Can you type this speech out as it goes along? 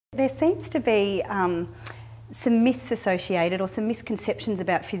There seems to be some myths associated or some misconceptions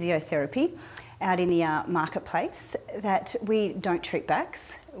about physiotherapy out in the marketplace, that we don't treat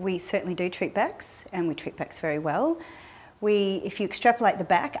backs. We certainly do treat backs, and we treat backs very well. If you extrapolate the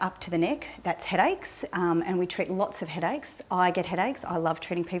back up to the neck, that's headaches, and we treat lots of headaches. I get headaches. I love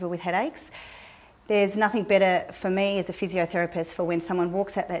treating people with headaches. There's nothing better for me as a physiotherapist for when someone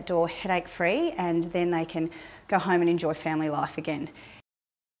walks out that door headache free, and then they can go home and enjoy family life again.